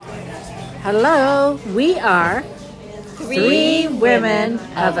Hello, we are three women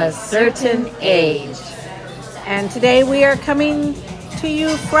of a certain age. And today we are coming to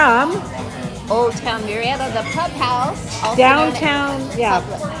you from Old Town Marietta, the Pub House. Also downtown,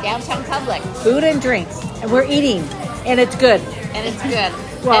 Downtown Public. Food and drinks. And we're eating, and it's good. And it's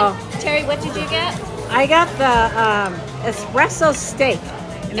good. Well, and Terry, what did you get? I got the espresso steak.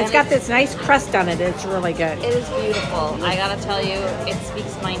 And it's got this nice crust on it. It's really good. It is beautiful. I gotta tell you, it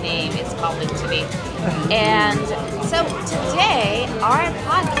speaks my name. It's calling to me. And so today, our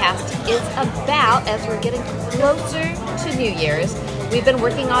podcast is about, as we're getting closer to New Year's, we've been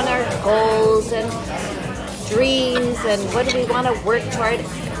working on our goals and dreams and what do we want to work toward.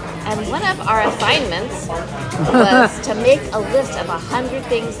 And one of our assignments was to make a list of 100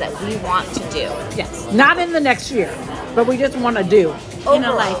 things that we want to do. Yes. Not in the next year, but we just want to do. In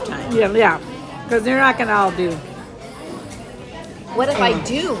a lifetime. Yeah. Because they're not going to all do. What if I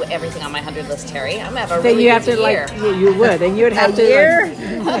do everything on my 100 list, Terry? I'm going to have a Then really you have busy to, year. you would. And you would have A to. year?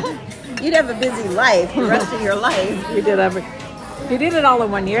 You'd have a busy life, the rest of your life. If you did it all in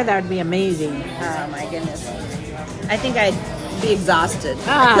 1 year, that would be amazing. Oh my goodness. I think I'd be exhausted.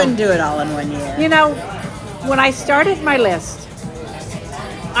 Ah. I couldn't do it all in 1 year. You know, when I started my list,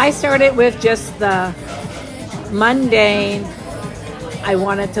 I started with just the mundane. I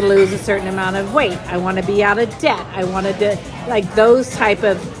wanted to lose a certain amount of weight. I want to be out of debt. I wanted to, like those type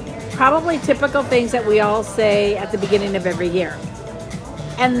of probably typical things that we all say at the beginning of every year.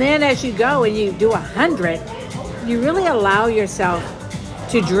 And then as you go and you do 100, you really allow yourself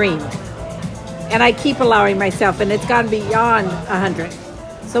to dream. And I keep allowing myself, and it's gone beyond 100.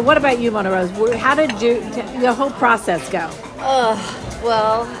 So what about you, Mona Rose? How did the whole process go?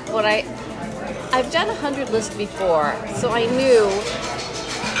 Well, I've done 100 lists before, so I knew.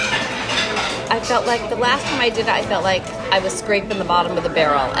 I felt like the last time I did it, I felt like I was scraping the bottom of the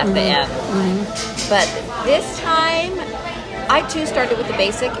barrel at the end. Mm-hmm. But this time, I too started with the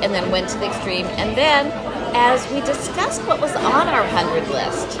basic and then went to the extreme. And then, as we discussed what was on our 100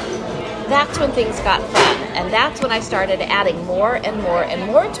 list, that's when things got fun. And that's when I started adding more and more and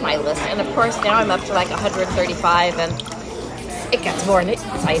more to my list. And of course, now I'm up to like 135, and it gets more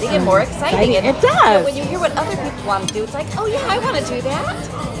exciting and more exciting. And it does. When you hear what other people want to do, it's like, oh yeah, I want to do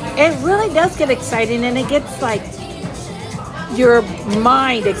that. It really does get exciting, and it gets like your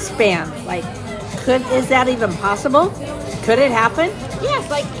mind expands. Like, is that even possible? Could it happen? Yeah, it's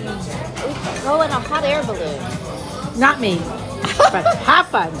like we go in a hot air balloon. Not me, but have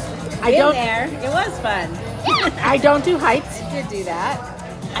fun. It was fun. I don't do heights. You did do that.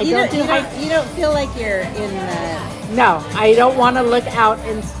 I don't do heights. You don't feel like you're in the... No, I don't want to look out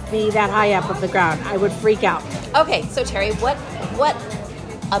and be that high up of the ground. I would freak out. Okay, so Terry, what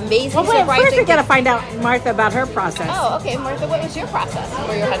amazing Well, wait, surprising first we got to thing- find out, Martha, about her process. Oh, okay, Martha, what was your process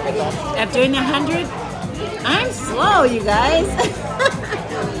for your 100 list? After doing 100, I'm slow, you guys.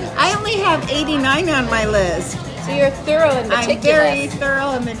 I only have 89 on my list. So you're thorough and meticulous. I'm very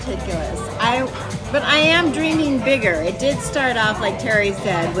thorough and meticulous. But I am dreaming bigger. It did start off, like Terry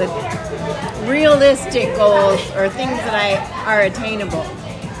said, with realistic goals or things that are attainable.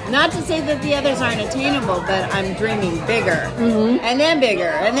 Not to say that the others aren't attainable, but I'm dreaming bigger. Mm-hmm. And then bigger,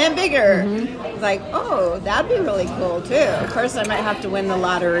 and then bigger. Mm-hmm. It's like, oh, that'd be really cool, too. Of course, I might have to win the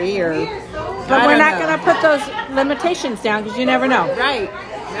lottery or... But we're not going to put those limitations down because you never know. Right.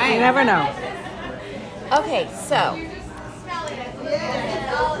 You never know. Okay, so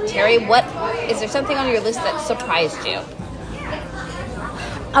Terry, is there something on your list that surprised you?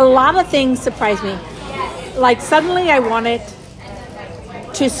 A lot of things surprised me. Like suddenly I wanted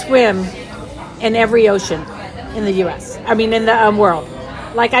to swim in every ocean in the U.S. I mean, in the world.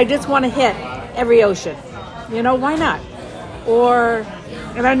 Like I just want to hit every ocean. You know, why not? Or,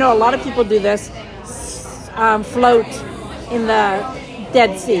 and I know a lot of people do this, float in the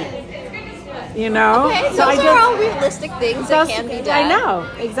Dead Sea. You know? Okay, so those are all realistic things that can be done. I know,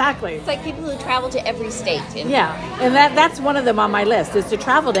 exactly. It's like people who travel to every state. Yeah, and that's one of them on my list, is to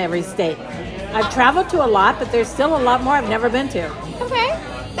travel to every state. I've traveled to a lot, but there's still a lot more I've never been to. Okay,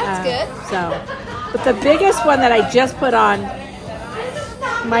 that's good. But the biggest one that I just put on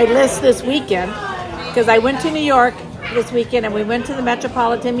my list this weekend, because I went to New York this weekend and we went to the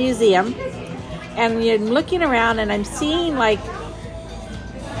Metropolitan Museum, and you're looking around and I'm seeing like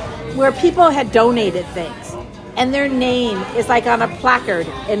where people had donated things, and their name is like on a placard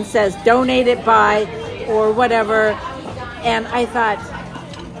and says donated by or whatever. And I thought,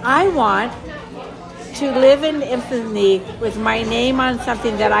 I want to live in infamy with my name on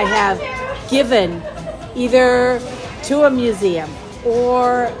something that I have given either to a museum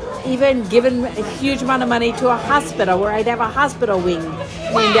or even given a huge amount of money to a hospital where I'd have a hospital wing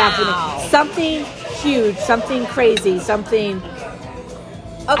named after me. Something huge, something crazy, something.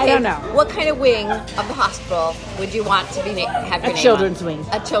 Okay, I don't know. What kind of wing of the hospital would you want to be have your A name children's on? wing.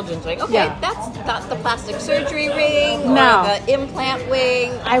 A children's wing. Okay, Yeah. that's not the plastic surgery wing No. or the implant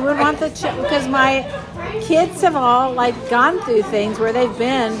wing. I would want because my kids have all like gone through things where they've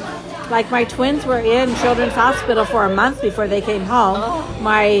been. Like my twins were in Children's Hospital for a month before they came home. Oh.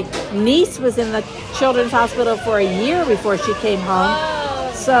 My niece was in the Children's Hospital for a year before she came home.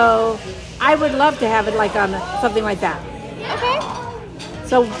 Oh. So I would love to have it like on something like that. Okay.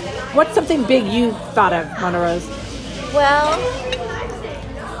 So what's something big you thought of, Mona Rose? Well,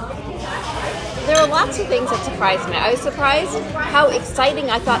 there are lots of things that surprised me. I was surprised how exciting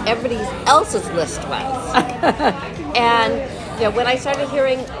I thought everybody else's list was. And you know, when I started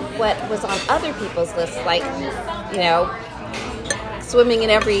hearing what was on other people's lists, like, you know, swimming in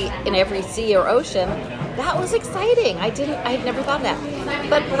every sea or ocean, that was exciting. I'd never thought of that.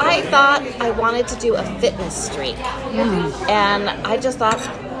 But I thought I wanted to do a fitness streak. And I just thought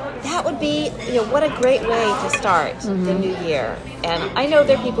that would be, you know, what a great way to start the new year. And I know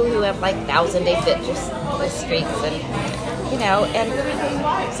there are people who have like 1,000-day fitness streaks, and you know, and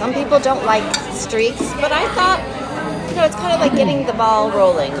some people don't like streaks, but I thought, you know, it's kind of like getting the ball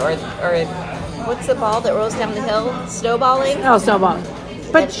rolling, or what's the ball that rolls down the hill? Snowballing? Oh, snowball.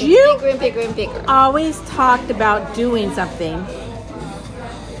 But It's you bigger and bigger and bigger. always talked about doing something.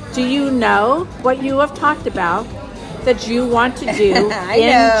 Do you know what you have talked about that you want to do in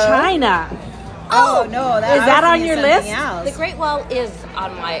know. China? Oh no, Is that on your list? Else. The Great Wall is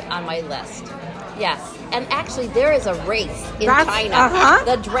on my list. Yes. And actually, there is a race in China,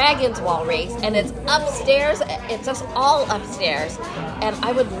 the Dragon's Wall race, and it's upstairs. It's just all upstairs, and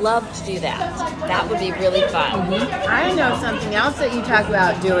I would love to do that. That would be really fun. I know something else that you talk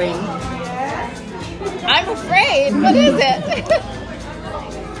about doing, I'm afraid. What is it?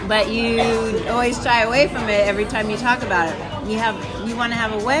 but you always shy away from it every time you talk about it. You want to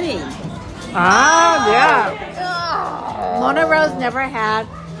have a wedding. Yeah. Mona Rose never had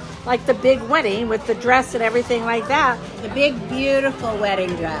like the big wedding with the dress and everything like that. The big, beautiful wedding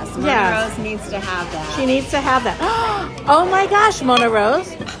dress. Mona Rose needs to have that. She needs to have that. Oh my gosh, Mona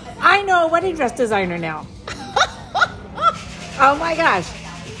Rose. I know a wedding dress designer now. Oh my gosh.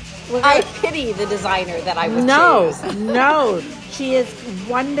 I pity the designer that I would choose. No. She is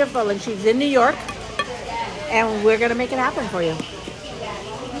wonderful, and she's in New York, and we're going to make it happen for you.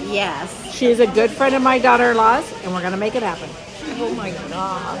 Yes. She is a good friend of my daughter-in-law's, and we're going to make it happen. Oh my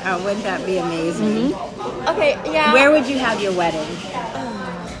God. Oh, wouldn't that be amazing? Okay, yeah. Where would you have your wedding?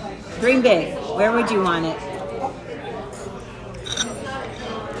 Dream big. Where would you want it?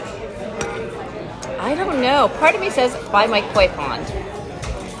 I don't know. Part of me says by my koi pond.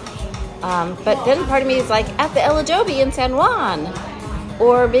 But then part of me is like at the El Adobe in San Juan.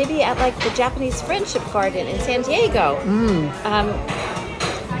 Or maybe at like the Japanese Friendship Garden in San Diego.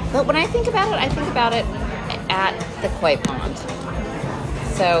 But when I think about it at the koi pond.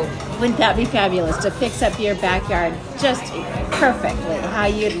 So Wouldn't that be fabulous to fix up your backyard just perfectly? How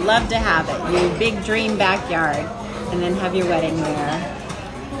you'd love to have it. Your big dream backyard. And then have your wedding there.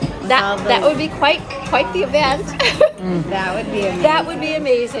 that would be quite the event. That would be amazing. That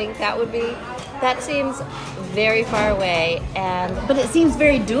would be amazing. That seems very far away, But it seems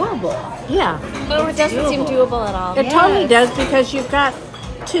very doable. Yeah. no, it doesn't seem doable at all. It totally does, because you've got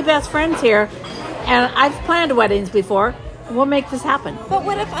two best friends here, and I've planned weddings before. We'll make this happen. But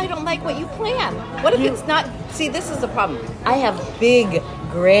what if I don't like what you plan? What if it's not? See, this is the problem. I have big,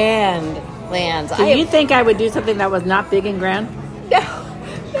 grand plans. Do you think I would do something that was not big and grand? No.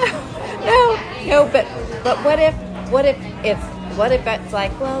 But what if it's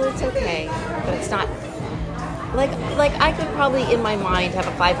like, well, it's okay, but it's not. Like I could probably in my mind have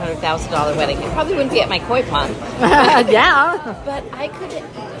a $500,000 wedding. It probably wouldn't be at my koi pond. Yeah. But I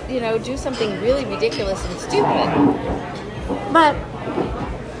could, do something really ridiculous and stupid. But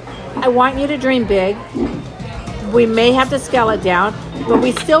I want you to dream big. We may have to scale it down, but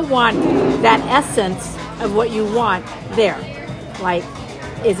we still want that essence of what you want there. Like,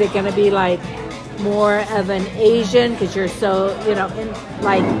 is it going to be like more of an Asian, because you're so,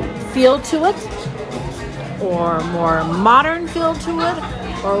 feel to it? Or more modern feel to it?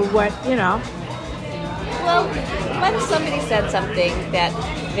 Or what, Well, what if somebody said something that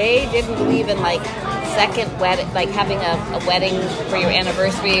they didn't believe in, like second wedding, like having a wedding for your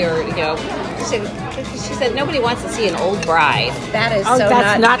anniversary, or she said nobody wants to see an old bride. That is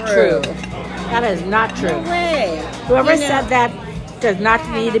that's not true. That is not true. No way. Whoever said that does not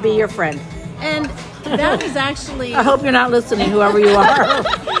need to be your friend. And that is actually... I hope you're not listening, whoever you are.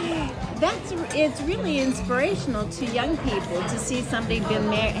 it's really inspirational to young people to see somebody who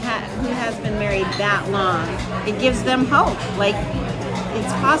has been married that long. It gives them hope, like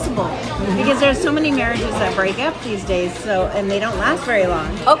it's possible, because there's so many marriages that break up these days, and they don't last very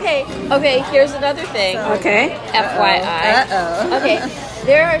long. Okay, here's another thing. Okay. FYI. Uh-oh. Okay,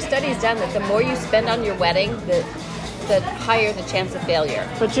 there are studies done that the more you spend on your wedding, the higher the chance of failure.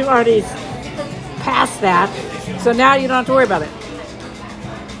 But you already passed that, so now you don't have to worry about it.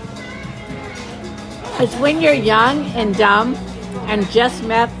 It's when you're young and dumb and just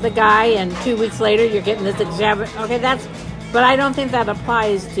met the guy and 2 weeks later you're getting this example. Okay, but I don't think that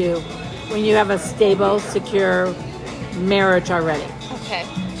applies to when you have a stable, secure marriage already. Okay.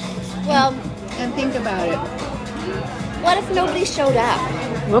 Well, And think about it. what if nobody showed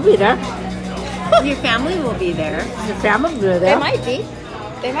up? We'll be there. Your family will be there. Your family will be there. They might be.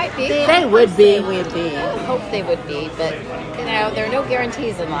 They might be. They would be. They would be. I would hope they would be, but there are no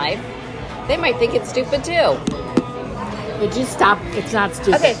guarantees in life. They might think it's stupid too. Would you stop? It's not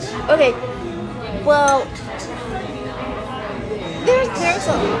stupid. Okay. Well, there's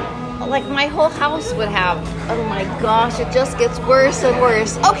like my whole house would have. Oh my gosh, it just gets worse and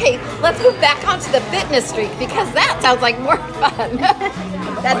worse. Okay, let's move back onto the fitness streak because that sounds like more fun.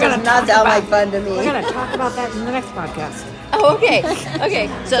 That does not sound like fun to me. We're going to talk about that in the next podcast. Oh, okay.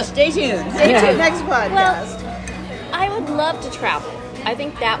 So stay tuned. Stay tuned. Next podcast. Well, I would love to travel. I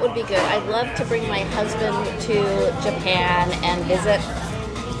think that would be good. I'd love to bring my husband to Japan and visit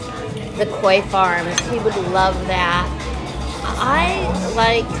the koi farms. He would love that. I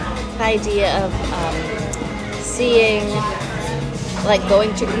like the idea of seeing, like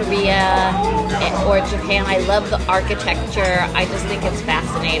going to Korea or Japan. I love the architecture. I just think it's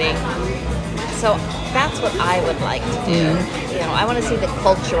fascinating. So that's what I would like to do. I want to see the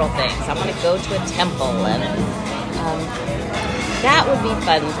cultural things. I want to go to a temple and that would be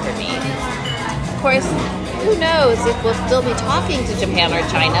fun for me. Of course, who knows if we'll still be talking to Japan or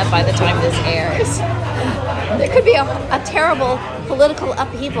China by the time this airs. There could be a terrible political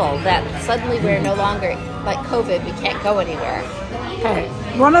upheaval that suddenly we're no longer, like COVID, we can't go anywhere. Hey,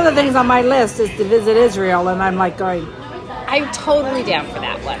 one of the things on my list is to visit Israel, and I'm like going, I'm totally down for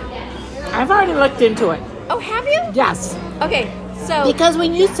that one. I've already looked into it. Oh, have you? Yes. Okay, so... Because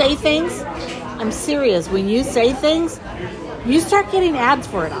when you say things, I'm serious, when you say things, you start getting ads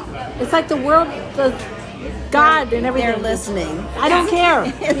for it all. It's like the world, God and everything. They're listening. I don't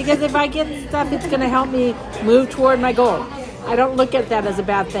care. Because if I get stuff, it's going to help me move toward my goal. I don't look at that as a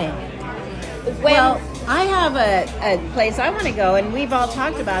bad thing. Well, I have a place I want to go, and we've all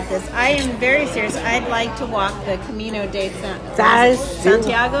talked about this. I am very serious. I'd like to walk the Camino de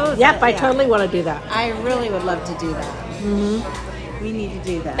Santiago. Yep, I totally want to do that. I really would love to do that. Mm-hmm. We need to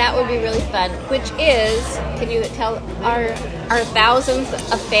do that. That would be really fun. Which is, can you tell our thousands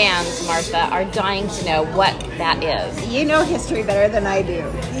of fans, Martha, are dying to know what that is. You know history better than I do.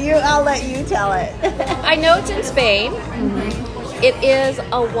 I'll let you tell it. I know it's in Spain. Mm-hmm. It is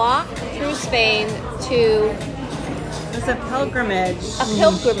a walk through Spain to... It's a pilgrimage. A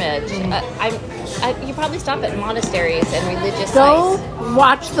pilgrimage. You probably stop at monasteries and religious sites. Go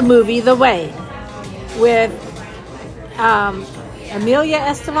watch the movie The Way with... Amelia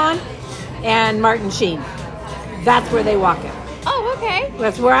Esteban and Martin Sheen. That's where they walk it. Oh, okay.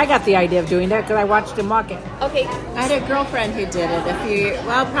 That's where I got the idea of doing that because I watched him walk it. Okay. I had a girlfriend who did it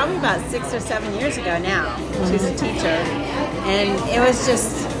probably about 6 or 7 years ago now. She's a teacher. And it was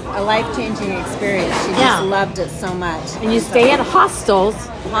just a life-changing experience. She just loved it so much. And you stay at hostels.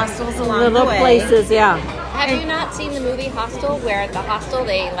 Hostels along the way. Places, yeah. Have you not seen the movie Hostel, where at the hostel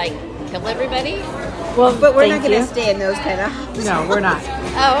they, kill everybody? Well, but we're not going to stay in those kind of hostels. No, we're not.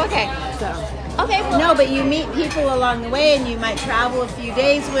 Oh, okay. Okay, well... No, but you meet people along the way, and you might travel a few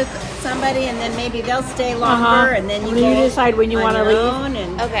days with somebody, and then maybe they'll stay longer, and then you decide when you want to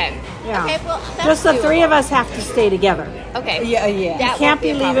leave. Okay. Yeah. Okay, well, that's just the doable. three of us have to stay together. Okay. Yeah. You can't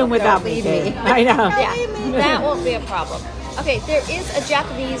be leaving without me. I know. Yeah, that won't be a problem. Okay, there is a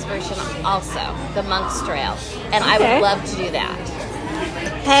Japanese version also, the Monk's Trail, and I would love to do that.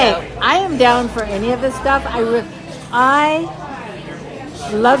 Hey, I am down for any of this stuff. I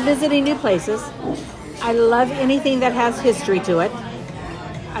love visiting new places. I love anything that has history to it.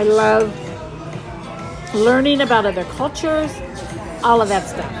 I love learning about other cultures, all of that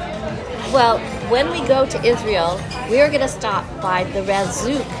stuff. Well, when we go to Israel, we are going to stop by the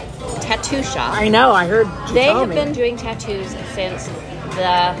Razook tattoo shop. I know, I heard they have been doing tattoos since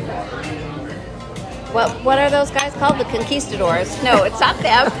the... What are those guys called? The conquistadors. No, it's not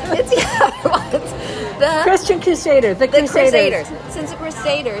them. It's the other ones. The Christian Crusaders. The Crusaders. Since the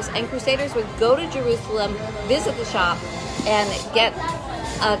Crusaders, and Crusaders would go to Jerusalem, visit the shop, and get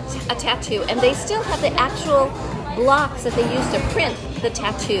a tattoo, and they still have the actual blocks that they use to print the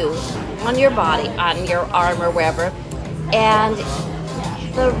tattoo on your body, on your arm or wherever. And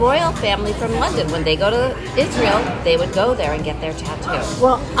the royal family from London, when they go to Israel, they would go there and get their tattoo.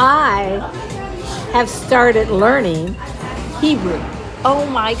 Well, I have started learning Hebrew. Oh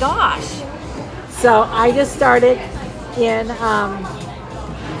my gosh. So I just started in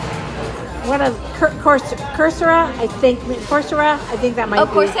one of Coursera, I think. Coursera, I think that might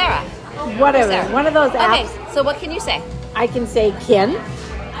be. Coursera. Whatever. Coursera. One of those apps. Okay, so what can you say? I can say kin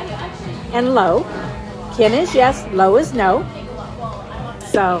and lo. Kin is yes, lo is no.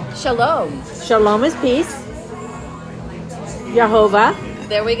 So Shalom. shalom is peace. Jehovah,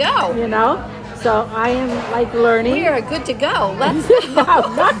 There we go. you know. So I am like learning. We are good to go. Let's No,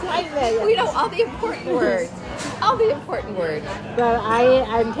 not quite there yet. We know all the important words. All the important words. But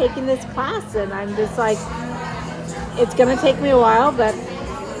I'm taking this class and I'm just like, it's going to take me a while, but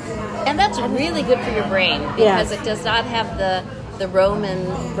And that's really good for your brain because it does not have the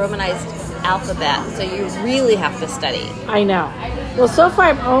Romanized alphabet, so you really have to study. I know. Well, so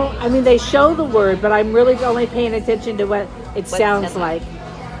far, I mean, they show the word, but I'm really only paying attention to what it sounds like.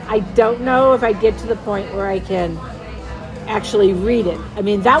 I don't know if I get to the point where I can actually read it. I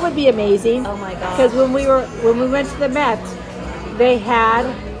mean, that would be amazing. Oh my God! Because when we went to the Met, they had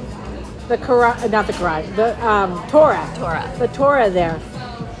the Quran, not the Quran, the Torah. The Torah there,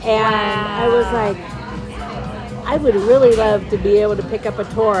 and I was like, I would really love to be able to pick up a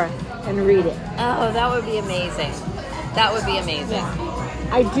Torah and read it. Oh, that would be amazing. That would be amazing.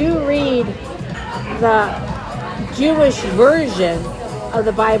 I do read the Jewish version of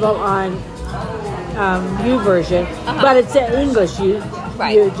the Bible on YouVersion, but it's an English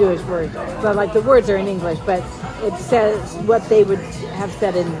Jewish version. So like the words are in English, but it says what they would have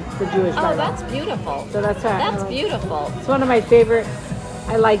said in the Jewish Bible. Oh, that's beautiful. So that's right. That's beautiful. It's one of my favorite.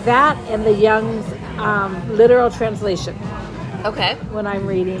 I like that and the Young's literal translation. Okay. When I'm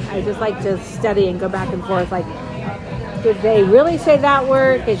reading, I just like to study and go back and forth. Like, did they really say that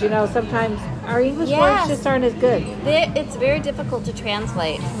word? Because, you know, sometimes our English words just aren't as good. It's very difficult to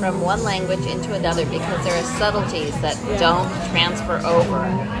translate from one language into another because there are subtleties that don't transfer over.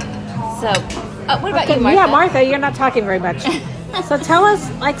 So, what about you, Martha? Yeah, Martha, you're not talking very much. So tell us,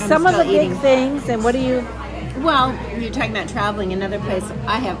 like, some of the big things, and what do you... Well, you're talking about traveling. Another place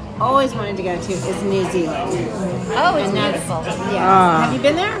I have always wanted to go to is New Zealand. Oh, it's beautiful. Yeah. Have you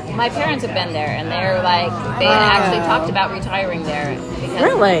been there? My parents have been there, and they're like, they actually talked about retiring there. Because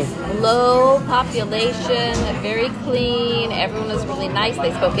Really? Low population, very clean, everyone was really nice.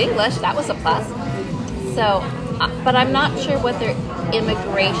 They spoke English, that was a plus. So, but I'm not sure what their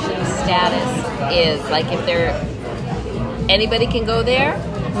immigration status is. Like if anybody can go there,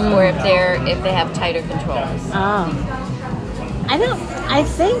 or if they have tighter controls. Oh. I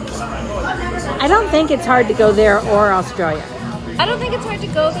don't think it's hard to go there or Australia. I don't think it's hard to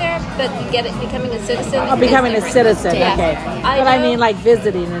go there, but becoming a citizen. Oh, becoming a citizen, Yeah. okay. But I mean, like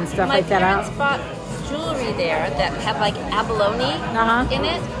visiting and stuff like that. My parents bought jewelry there that have like abalone in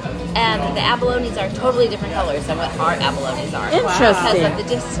it, and the abalones are totally different colors than what our abalones are. Interesting.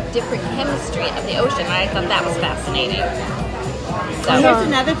 Because of the different chemistry of the ocean. I thought that was fascinating. So, here's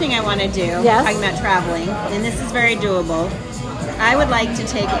another thing I want to do, talking about traveling, and this is very doable. I would like to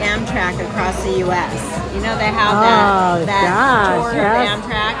take Amtrak across the U.S. You know, they have that tour of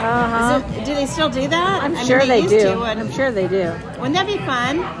Amtrak. Do they still do that? I'm sure they do. I'm sure they do. Wouldn't that be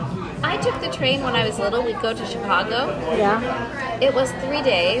fun? I took the train when I was little. We'd go to Chicago. Yeah. It was 3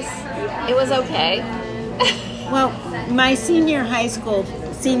 days. It was okay. Well, my senior high school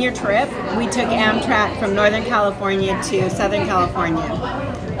trip, we took Amtrak from Northern California to Southern California.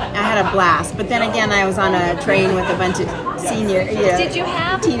 I had a blast, but then again, I was on a train with a bunch of Did you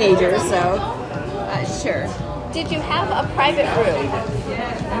have teenagers? So, sure. Did you have a private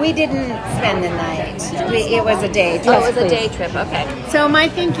room? We didn't spend the night. It was a day trip. Oh, it was a day trip. Okay. So my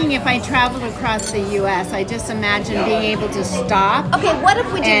thinking, if I traveled across the U.S., I just imagine being able to stop. Okay, what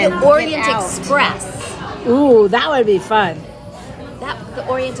if we did the Orient Express? Ooh, that would be fun. The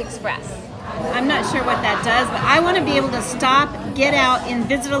Orient Express. I'm not sure what that does, but I want to be able to stop, get out, and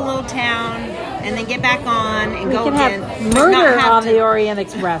visit a little town, and then get back on and go again. We can have murder on the Orient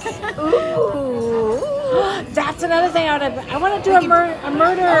Express. Ooh. That's another thing I want to do a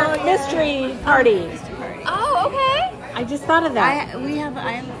murder mystery party. Oh, okay. I just thought of that. We have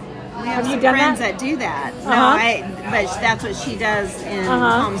some done friends that? do that. But that's what she does in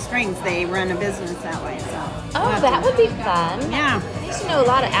Palm Springs. They run a business that way. So. That would be fun. Yeah. I used to know a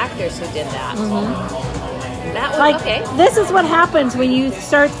lot of actors who did that. That was okay. This is what happens when you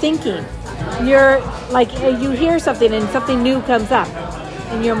start thinking. You're like, you hear something and something new comes up.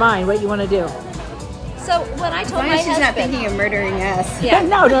 in your mind what you want to do. So when I told Why my is she's not husband, thinking of murdering us? yeah,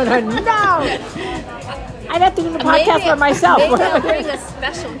 No. I'd have to do the podcast by myself. Maybe I'll bring a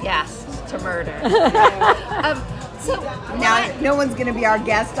special guest to murder. So Now, no one's going to be our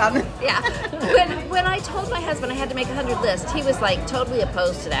guest on the... yeah, when I told my husband I had to make 100 lists, he was like totally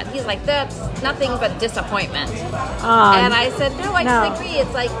opposed to that. He's like, that's nothing but disappointment. And I said, no, I disagree.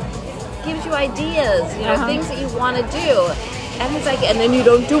 It's like gives you ideas, things that you want to do. And he's like, and then you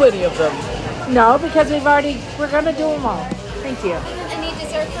don't do any of them. No, because we're going to do them all. Thank you. Any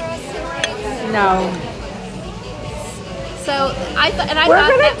dessert for us tonight? No. So I thought We're that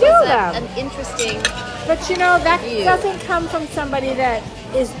gonna do was them. an interesting. But that doesn't come from somebody that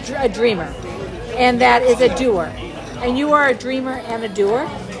is a dreamer and that is a doer. And you are a dreamer and a doer.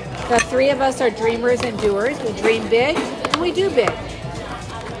 The three of us are dreamers and doers. We dream big and we do big.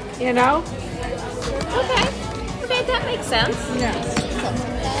 Okay, that makes sense. Yes.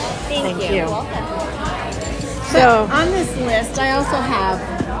 Thank you. you. So on this list, I also have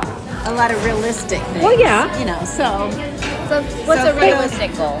a lot of realistic things. Well, yeah. So What's so a for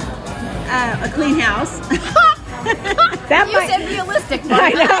realistic goal? a clean house. that You said realistic.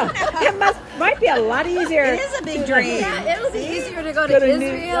 I know. It might be a lot easier. It is a big dream. Yeah, it'll be easier to go to Go to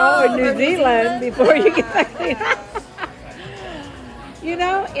Israel New Zealand before you get that clean house.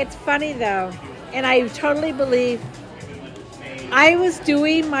 It's funny though, and I totally believe I was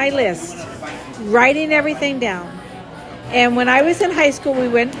doing my list, writing everything down. And when I was in high school, we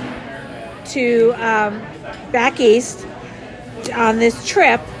went to back east on this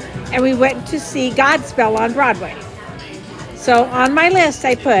trip, and we went to see Godspell on Broadway. So on my list,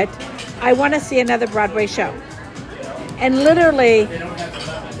 I put, I want to see another Broadway show. And literally,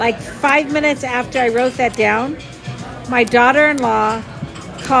 like 5 minutes after I wrote that down, my daughter-in-law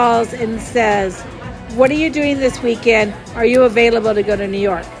calls and says, what are you doing this weekend? Are you available to go to New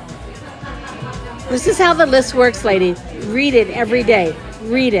York? This is how the list works, lady. Read it every day.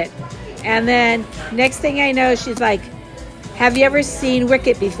 Read it. And then next thing I know, she's like, have you ever seen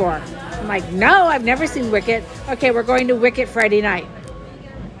Wicked before? I'm like, no, I've never seen Wicked. Okay, we're going to Wicked Friday night.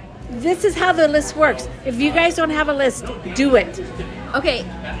 This is how the list works. If you guys don't have a list, do it. Okay,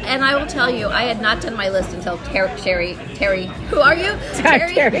 and I will tell you, I had not done my list until Terry, who are you?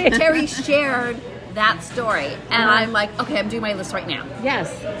 Terry. Terry shared that story. And I'm like, okay, I'm doing my list right now.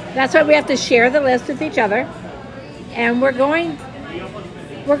 Yes. That's why we have to share the list with each other. And we're going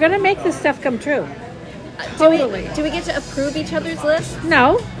to make this stuff come true. Totally. Do we get to approve each other's list?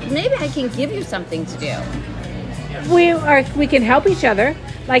 No. Maybe I can give you something to do. We can help each other.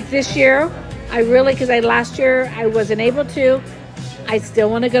 Like this year, because last year I wasn't able to. I still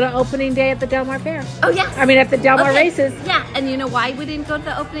want to go to opening day at the Del Mar Fair. Oh, yes. I mean, at the Del Mar races. Yeah, and you know why we didn't go to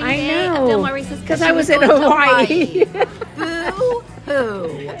the opening day know. at Del Mar races? Because I was in Hawaii.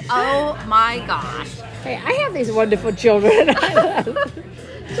 Boo-hoo. Oh, my gosh. Hey, I have these wonderful children.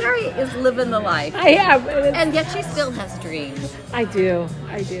 Terry is living the life. I have. And yet she still has dreams. I do.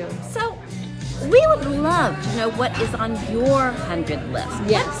 So, we would love to know what is on your 100 list.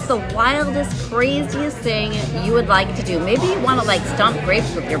 Yes. What's the wildest, craziest thing you would like to do? Maybe you want to stomp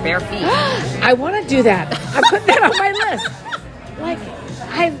grapes with your bare feet. I want to do that. I put that on my list.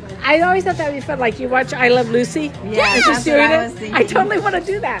 I always thought that would be fun. Like you watch I Love Lucy. Yeah, and she's that's doing what I it. was thinking. I totally want to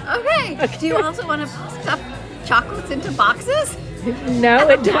do that. Okay. Do you also want to stuff chocolates into boxes? No,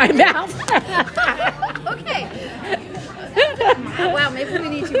 into my mouth. Okay. Wow, maybe we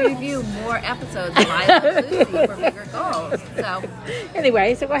need to review more episodes of I Love Lucy for bigger goals. So,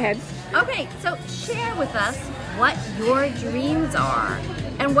 Anyway, so go ahead. okay, so share with us what your dreams are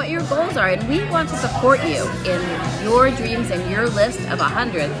and what your goals are. And we want to support you in your dreams and your list of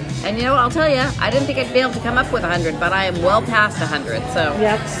 100. And you know what, I'll tell you, I didn't think I'd be able to come up with 100, but I am well past 100. So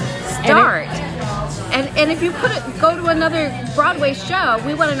Yep. start. And if you go to another Broadway show,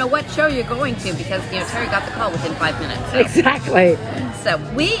 we want to know what show you're going to because Terry got the call within 5 minutes. So. Exactly. So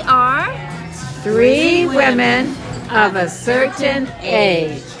we are 3 women of a certain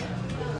age.